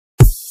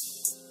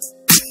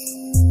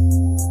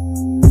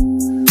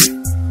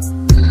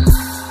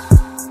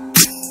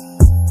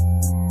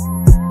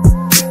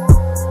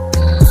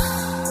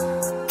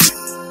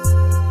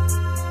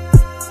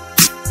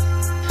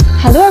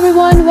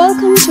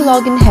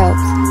login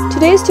helps.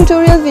 Today's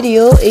tutorial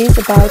video is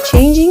about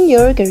changing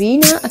your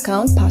Garena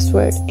account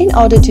password. In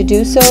order to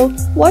do so,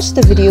 watch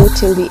the video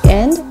till the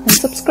end and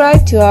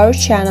subscribe to our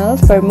channel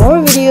for more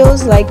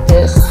videos like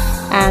this,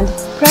 and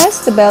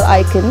press the bell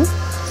icon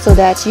so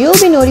that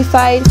you'll be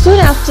notified soon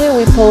after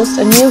we post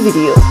a new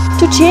video.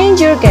 To change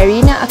your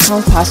Garena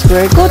account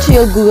password, go to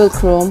your Google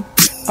Chrome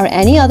or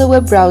any other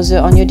web browser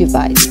on your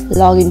device.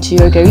 Log into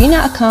your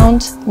Garena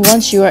account.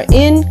 Once you are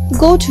in,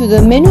 go to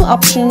the menu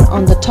option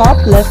on the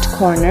top left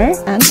corner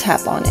and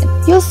tap on it.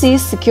 You'll see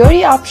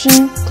security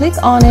option, click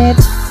on it,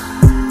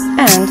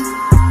 and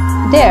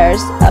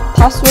there's a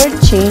password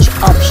change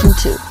option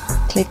too.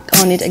 Click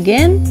on it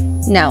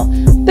again. Now,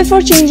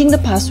 before changing the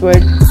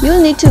password,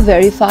 you'll need to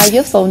verify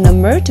your phone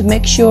number to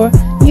make sure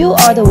you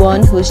are the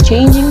one who is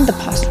changing the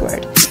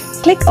password.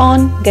 Click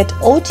on Get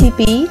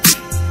OTP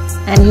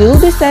and you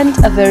will be sent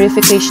a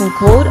verification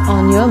code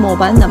on your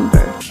mobile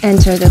number.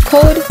 Enter the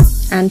code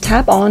and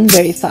tap on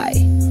Verify.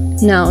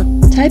 Now,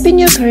 type in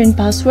your current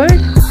password,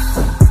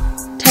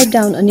 type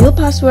down a new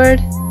password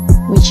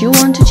which you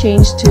want to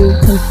change to,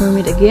 confirm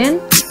it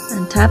again,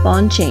 and tap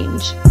on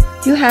Change.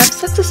 You have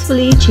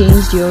successfully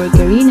changed your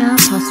Garena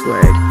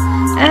password.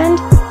 And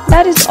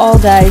that is all,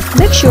 guys.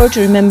 Make sure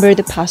to remember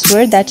the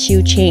password that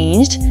you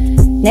changed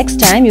next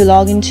time you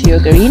log into your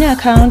Garena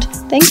account.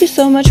 Thank you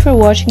so much for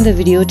watching the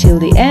video till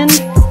the end.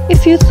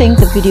 If you think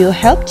the video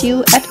helped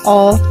you at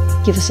all,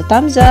 give us a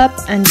thumbs up,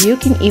 and you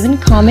can even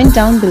comment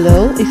down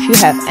below if you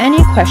have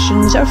any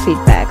questions or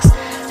feedbacks.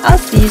 I'll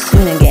see you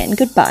soon again.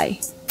 Goodbye.